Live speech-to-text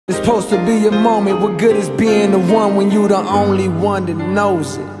It's supposed to be a moment. What good is being the one when you the only one that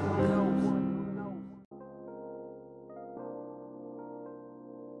knows it?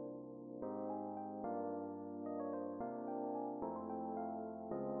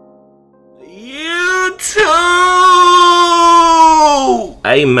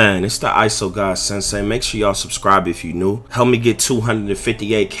 Hey man, it's the ISO God Sensei. Make sure y'all subscribe if you new. Help me get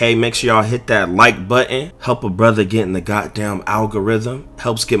 258K. Make sure y'all hit that like button. Help a brother get in the goddamn algorithm.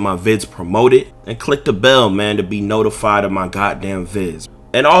 Helps get my vids promoted. And click the bell, man, to be notified of my goddamn vids.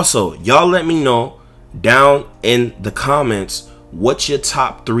 And also, y'all let me know down in the comments what your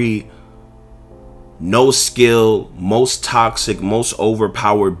top 3 no skill, most toxic, most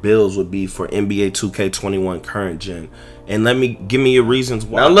overpowered builds would be for NBA 2K21 current gen. And give me your reasons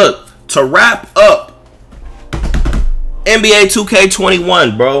why. Now look, to wrap up NBA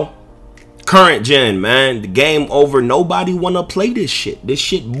 2K21, bro. Current gen, man. The game over. Nobody wanna play this shit. This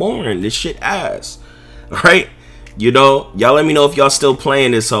shit boring. This shit ass. Right? You know, y'all let me know if y'all still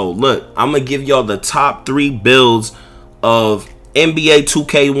playing this hoe. Look, I'm gonna give y'all the top 3 builds of NBA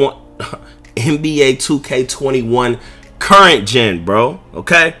 2K21 current gen, bro.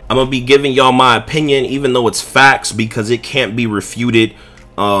 Okay, I'm gonna be giving y'all my opinion, even though it's facts, because it can't be refuted.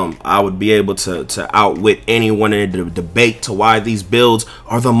 I would be able to outwit anyone in the debate to why these builds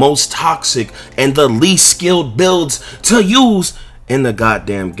are the most toxic and the least skilled builds to use in the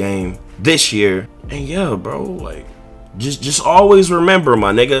goddamn game this year. And yeah, bro, like just always remember,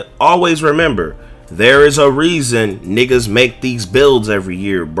 my nigga, always remember, there is a reason niggas make these builds every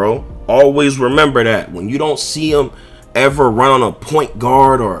year, bro. Always remember that. When you don't see them ever run on a point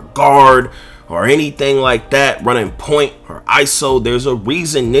guard or a guard or anything like that, running point or ISO, there's a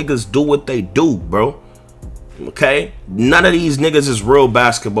reason niggas do what they do, bro. Okay? None of these niggas is real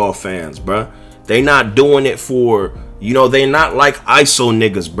basketball fans, bro. They not doing it for, you know, they not like ISO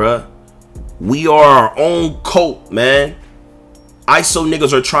niggas, bro. We are our own cult, man. ISO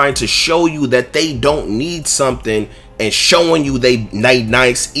niggas are trying to show you that they don't need something and showing you they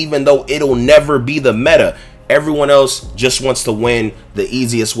nice, even though it'll never be the meta. Everyone else just wants to win the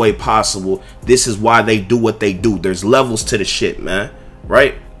easiest way possible. This is why they do what they do. There's levels to the shit, man.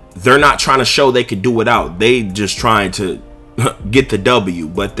 Right? They're not trying to show they could do it out. They just trying to get the W,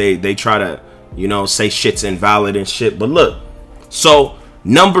 but they try to, you know, say shit's invalid and shit. But look, so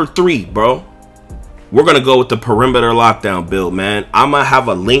number 3, bro. We're going to go with the perimeter lockdown build, man. I'm going to have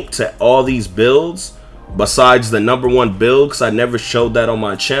a link to all these builds besides the number 1 build, because I never showed that on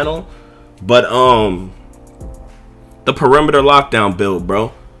my channel. But the perimeter lockdown build,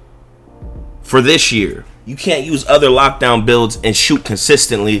 bro, for this year, you can't use other lockdown builds and shoot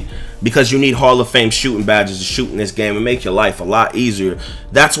consistently because you need Hall of Fame shooting badges to shoot in this game and make your life a lot easier.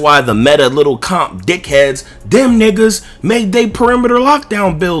 That's why the meta little comp dickheads, them niggas, made they perimeter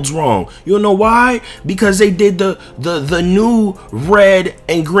lockdown builds wrong. You know why? Because they did the new red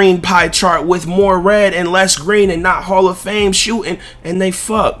and green pie chart with more red and less green and not Hall of Fame shooting, and they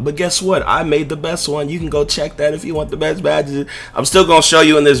fucked. But guess what? I made the best one. You can go check that if you want the best badges. I'm still gonna show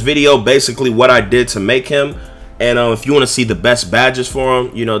you in this video basically what I did to make him. And if you want to see the best badges for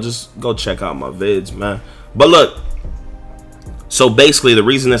him, you know, just go check out my vids, man. But look, so basically the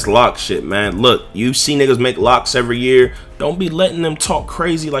reason it's lock shit, man. Look, you see niggas make locks every year. Don't be letting them talk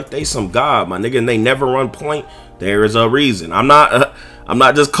crazy like they some god, my nigga, and they never run point. There is a reason. I'm not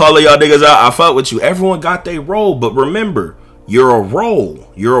just calling y'all niggas out. I fuck with you. Everyone got their role, but remember, you're a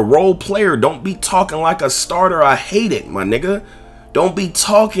role. You're a role player. Don't be talking like a starter. I hate it, my nigga. Don't be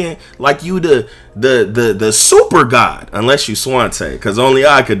talking like you the super god, unless you SwantE, because only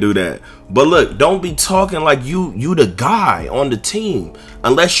I could do that. But look, don't be talking like you the guy on the team,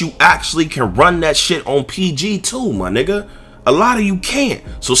 unless you actually can run that shit on PG too, my nigga. A lot of you can't.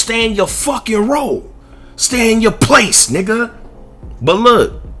 So stay in your fucking role. Stay in your place, nigga. But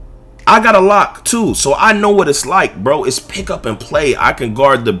look, I got a lock too, so I know what it's like, bro. It's pick up and play. I can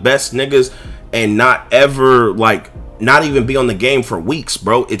guard the best niggas and not ever, like, not even be on the game for weeks,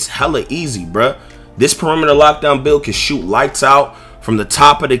 bro. It's hella easy, bro. This perimeter lockdown build can shoot lights out from the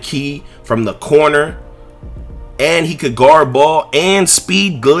top of the key, from the corner, and he could guard ball and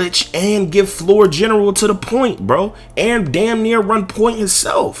speed glitch and give floor general to the point, bro, and damn near run point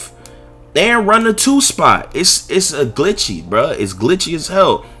himself and run the 2 spot. It's a glitchy, bro. It's glitchy as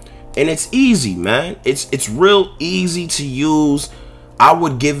hell, and it's easy, man. It's real easy to use. I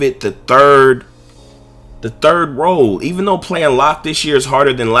would give it the third role. Even though playing lock this year is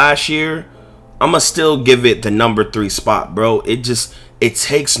harder than last year, I'ma still give it the number 3 spot, bro. It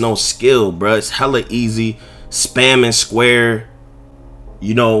takes no skill, bro. It's hella easy. Spamming square,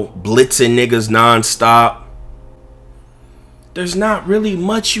 you know, blitzing niggas non-stop. there's not really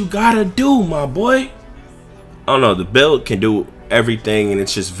much you gotta do, my boy. I don't know, the build can do everything and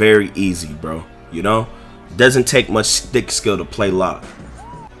it's just very easy, bro. You know, it doesn't take much stick skill to play lock.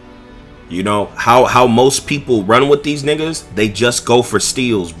 You know how most people run with these niggas? They just go for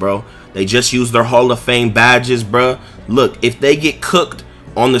steals, bro. They just use their Hall of Fame badges, bro. Look, if they get cooked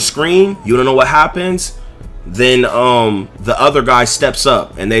on the screen, you don't know what happens. Then the other guy steps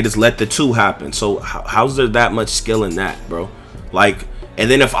up and they just let the two happen. So how's there that much skill in that, bro? Like, and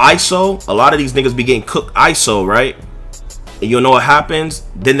then if ISO, a lot of these niggas be getting cooked ISO, right? And you know what happens?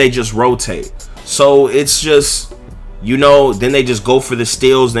 Then they just rotate. So it's just, you know, then they just go for the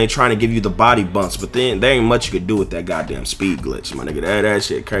steals and they trying to give you the body bumps. But then there ain't much you could do with that goddamn speed glitch, my nigga. That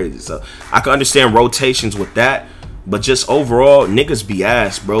shit crazy. So I can understand rotations with that. But just overall, niggas be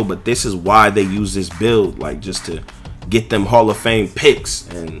ass, bro. But this is why they use this build, like, just to get them Hall of Fame picks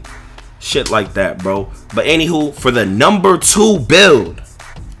and shit like that, bro. But anywho, for the number 2 build,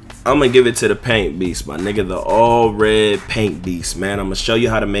 I'm gonna give it to the Paint Beast, my nigga, the all red Paint Beast, man. I'm gonna show you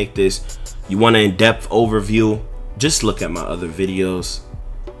how to make this. You want an in-depth overview? Just look at my other videos.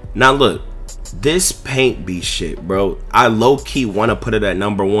 Now look, this Paint Beast shit, bro, I low-key want to put it at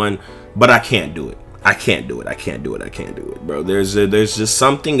number 1, but I can't do it. I can't do it, bro. There's just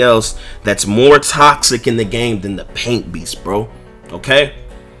something else that's more toxic in the game than the Paint Beast, bro. Okay?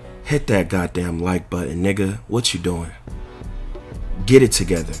 Hit that goddamn like button, nigga. What you doing? Get it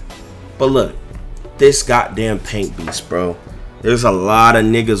together. But look, this goddamn Paint Beast, bro. There's a lot of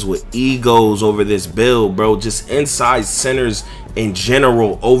niggas with egos over this build, bro. Just inside centers in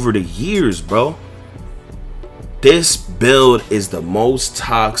general over the years, bro. This build is the most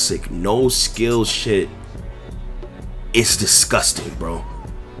toxic, no skill shit. It's disgusting, bro.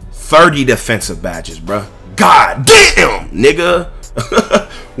 30 defensive badges, bro. God damn, nigga.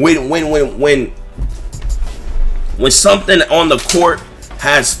 when something on the court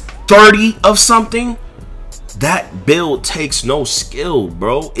has 30 of something, that build takes no skill,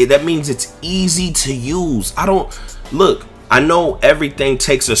 bro. That means it's easy to use. I know everything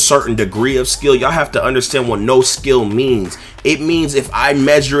takes a certain degree of skill. Y'all have to understand what no skill means. It means if I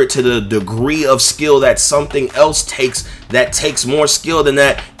measure it to the degree of skill that something else takes that takes more skill than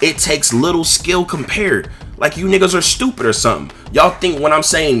that, it takes little skill compared. Like you niggas are stupid or something. Y'all think when I'm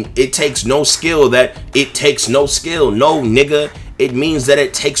saying it takes no skill that it takes no skill. No, nigga. It means that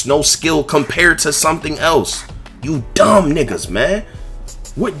it takes no skill compared to something else. You dumb niggas, man.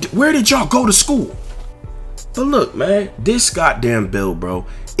 Where did y'all go to school? But look, man, this goddamn build, bro,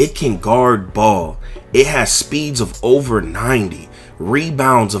 it can guard ball. It has speeds of over 90,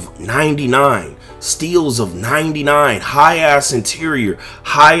 rebounds of 99, steals of 99, high-ass interior,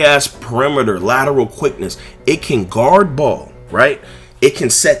 high-ass perimeter, lateral quickness. It can guard ball, right? It can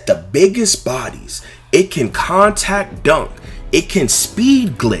set the biggest bodies. It can contact dunk. It can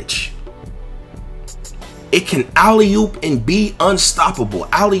speed glitch. It can alley-oop and be unstoppable.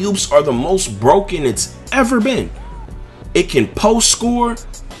 Alley-oops are the most broken it's ever been. It can post score.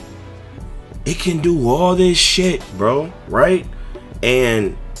 It can do all this shit, bro, right?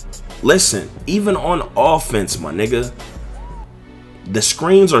 And listen, even on offense, my nigga, the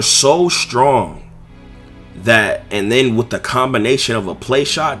screens are so strong that, and then with the combination of a play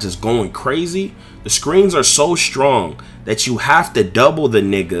shot just going crazy, the screens are so strong that you have to double the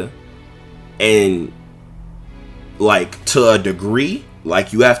nigga, and like to a degree,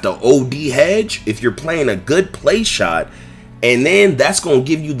 like you have to OD hedge if you're playing a good play shot, and then that's gonna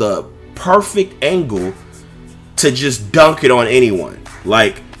give you the perfect angle to just dunk it on anyone.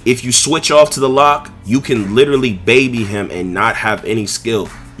 Like if you switch off to the lock, you can literally baby him and not have any skill.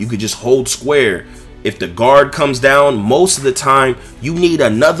 You could just hold square. If the guard comes down, most of the time you need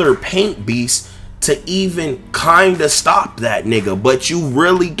another Paint Beast to even kind of stop that nigga, but you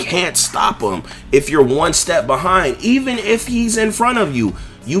really can't stop him if you're one step behind. Even if he's in front of you,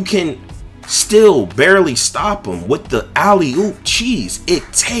 you can still barely stop him with the alley-oop cheese. It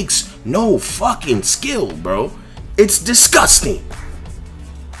takes no fucking skill, bro. It's disgusting.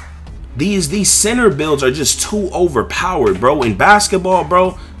 These center builds are just too overpowered, bro. In basketball,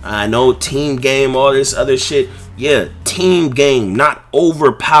 bro, I know team game, all this other shit. Yeah, team game, not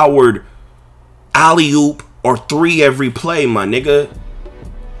overpowered alley-oop or 3 every play, my nigga.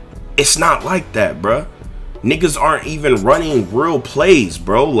 It's not like that, bruh. Niggas aren't even running real plays,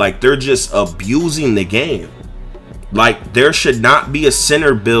 bro. Like, they're just abusing the game. Like, there should not be a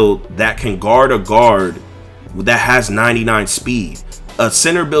center build that can guard a guard that has 99 speed. A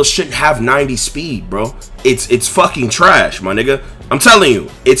center build shouldn't have 90 speed, bro. It's fucking trash, my nigga. I'm telling you,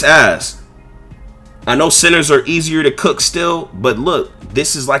 it's ass. I know centers are easier to cook still, but look,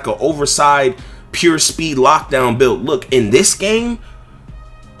 this is like an oversized pure speed lockdown build. Look, in this game,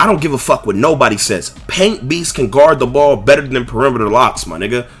 I don't give a fuck what nobody says. Paint Beast can guard the ball better than perimeter locks, my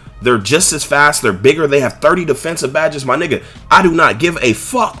nigga. They're just as fast. They're bigger. They have 30 defensive badges, my nigga. I do not give a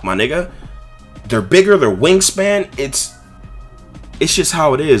fuck, my nigga. They're bigger. Their wingspan. It's just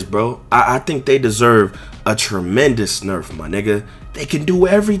how it is, bro. I think they deserve a tremendous nerf, my nigga. They can do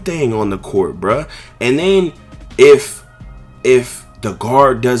everything on the court, bro. And then if the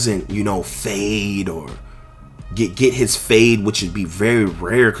guard doesn't, you know, fade or get his fade, which would be very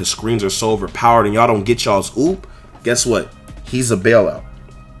rare because screens are so overpowered and y'all don't get y'all's oop, guess what? He's a bailout.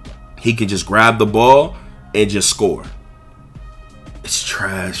 He can just grab the ball and just score. It's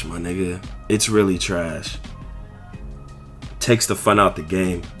trash, my nigga. It's really trash. Takes the fun out the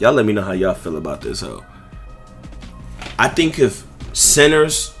game. Y'all let me know how y'all feel about this, hoe. I think if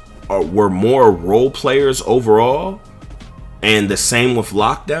centers were more role players overall, and the same with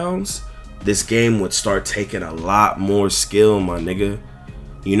lockdowns, this game would start taking a lot more skill, my nigga.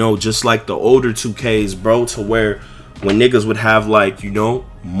 You know, just like the older 2Ks, bro, to where when niggas would have, like, you know,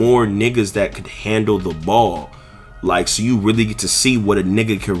 more niggas that could handle the ball. Like, so you really get to see what a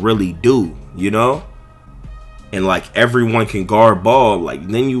nigga can really do, you know? And, like, everyone can guard ball. Like,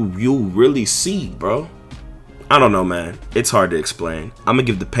 then you really see, bro. I don't know, man. It's hard to explain. I'm gonna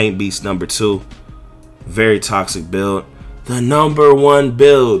give the Paint Beast number 2. Very toxic build. The number 1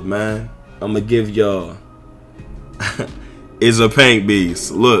 build, man, I'm gonna give y'all is a Paint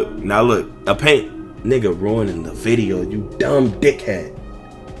Beast. Look, now look, a paint nigga ruining the video, you dumb dickhead.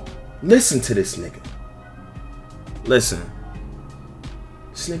 Listen to this nigga. Listen.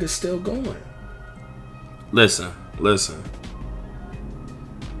 This nigga's still going. Listen.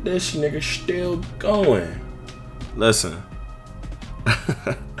 This nigga's still going. Listen.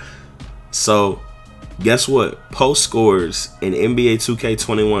 So, guess what? Post scores in NBA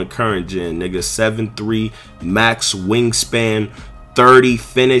 2K21 current gen, nigga, 7'3", max wingspan, 30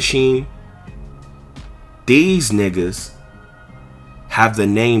 finishing. These niggas have the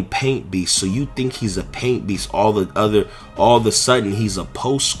name Paint Beast, so you think he's a Paint Beast. All of a sudden he's a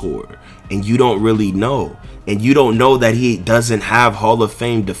post scorer, and you don't really know. And you don't know that he doesn't have Hall of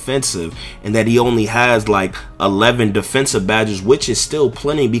Fame defensive, and that he only has like 11 defensive badges, which is still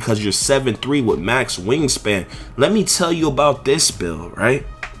plenty because you're 7'3" with max wingspan. Let me tell you about this build, right?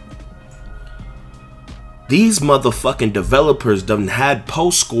 These motherfucking developers done had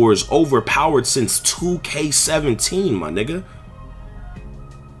post scores overpowered since 2K17, my nigga.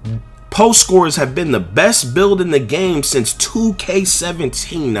 Post scores have been the best build in the game since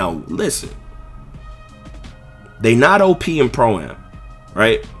 2K17. Now, listen. They not OP in Pro-Am,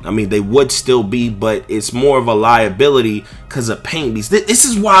 right? I mean, they would still be, but it's more of a liability because of Paint Beast. This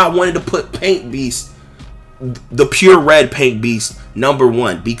is why I wanted to put Paint Beast, the pure red Paint Beast, number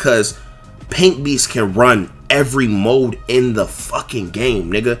 1, because Paint Beast can run every mode in the fucking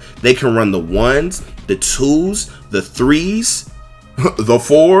game, nigga. They can run the 1s, the 2s, the 3s, the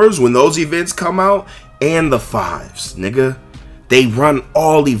 4s when those events come out, and the 5s, nigga. They run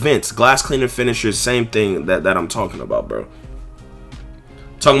all events. Glass cleaner finishers, same thing that I'm talking about, bro.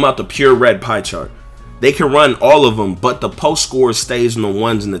 Talking about the pure red pie chart. They can run all of them, but the post score stays in the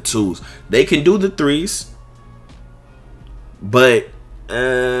 1s and the 2s. They can do the 3s, but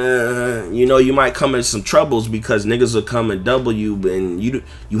you know, you might come into some troubles because niggas will come and double you, and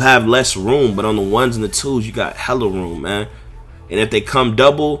you have less room. But on the 1s and the 2s, you got hella room, man. And if they come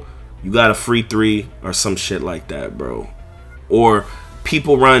double, you got a free 3 or some shit like that, bro. Or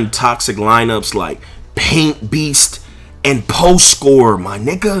people run toxic lineups like Paint Beast and Post Score, my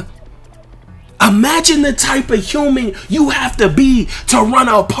nigga. Imagine the type of human you have to be to run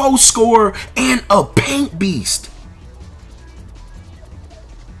a Post Score and a Paint Beast.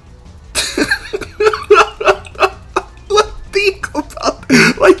 Think about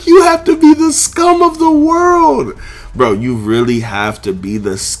it. Like, you have to be the scum of the world. Bro, you really have to be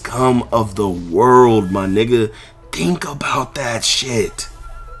the scum of the world, my nigga. Think about that shit.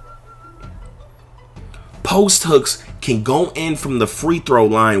 Post hooks can go in from the free throw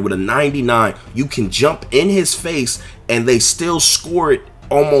line with a 99. You can jump in his face and they still score it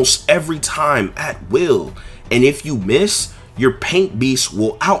almost every time at will. And if you miss, your Paint Beast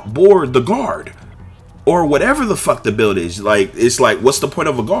will outboard the guard. Or whatever the fuck the build is. Like, it's like, what's the point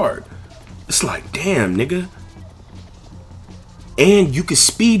of a guard? It's like, damn, nigga. And you can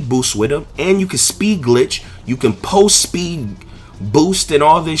speed boost with him, and you can speed glitch. You can post speed boost and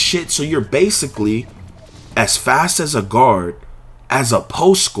all this shit. So you're basically as fast as a guard, as a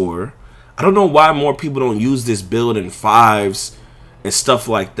post scorer. I don't know why more people don't use this build in 5s and stuff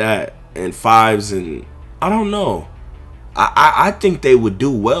like that. And 5s, and I don't know. I think they would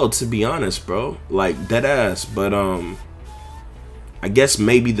do well, to be honest, bro. Like, dead ass. But I guess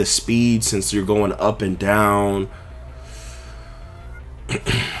maybe the speed, since you're going up and down,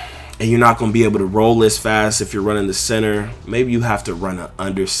 and you're not going to be able to roll as fast if you're running the center. Maybe you have to run an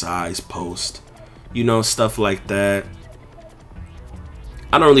undersized post. You know, stuff like that.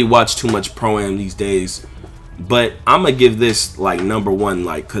 I don't really watch too much Pro-Am these days, but I'm going to give this, like, #1,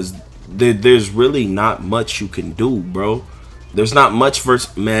 like, because there's really not much you can do, bro. There's not much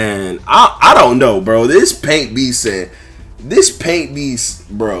versus, man, I don't know, bro. This Paint Beast,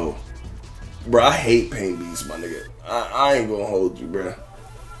 bro, I hate Paint Beast, my nigga. I ain't gonna hold you, bro.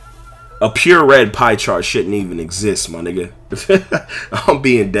 A pure red pie chart shouldn't even exist, my nigga. I'm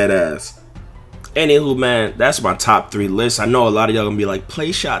being dead ass. Anywho, man, that's my top 3 list. I know a lot of y'all gonna be like,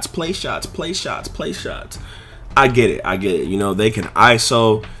 play shots, play shots, play shots, play shots. I get it, I get it. You know, they can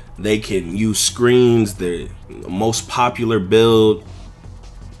ISO, they can use screens, the most popular build.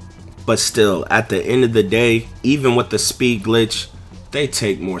 But still, at the end of the day, even with the speed glitch, they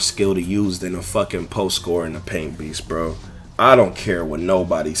take more skill to use than a fucking post scorer in the Paint Beast, bro. I don't care what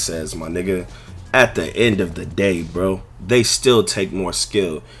nobody says, my nigga. At the end of the day, bro, they still take more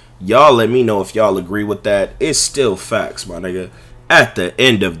skill. Y'all let me know if y'all agree with that. It's still facts, my nigga. At the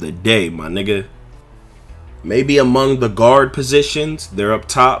end of the day, my nigga. Maybe among the guard positions, they're up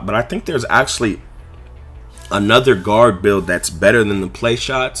top. But I think there's actually another guard build that's better than the play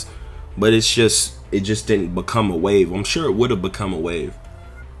shots. But it just didn't become a wave. I'm sure it would have become a wave.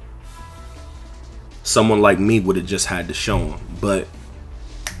 Someone like me would have just had to show them. But,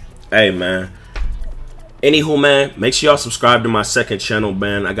 hey, man. Anywho, man, make sure y'all subscribe to my second channel,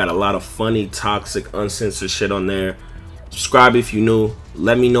 man. I got a lot of funny, toxic, uncensored shit on there. Subscribe if you new.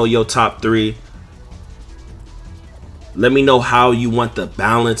 Let me know your top 3. Let me know how you want the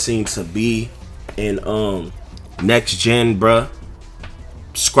balancing to be in next gen, bruh.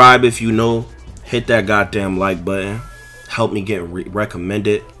 Subscribe if you know. Hit that goddamn like button. Help me get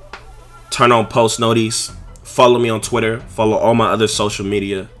recommended. Turn on post notice. Follow me on Twitter. Follow all my other social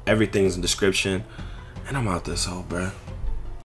media. Everything's in the description. And I'm out this hole, bruh.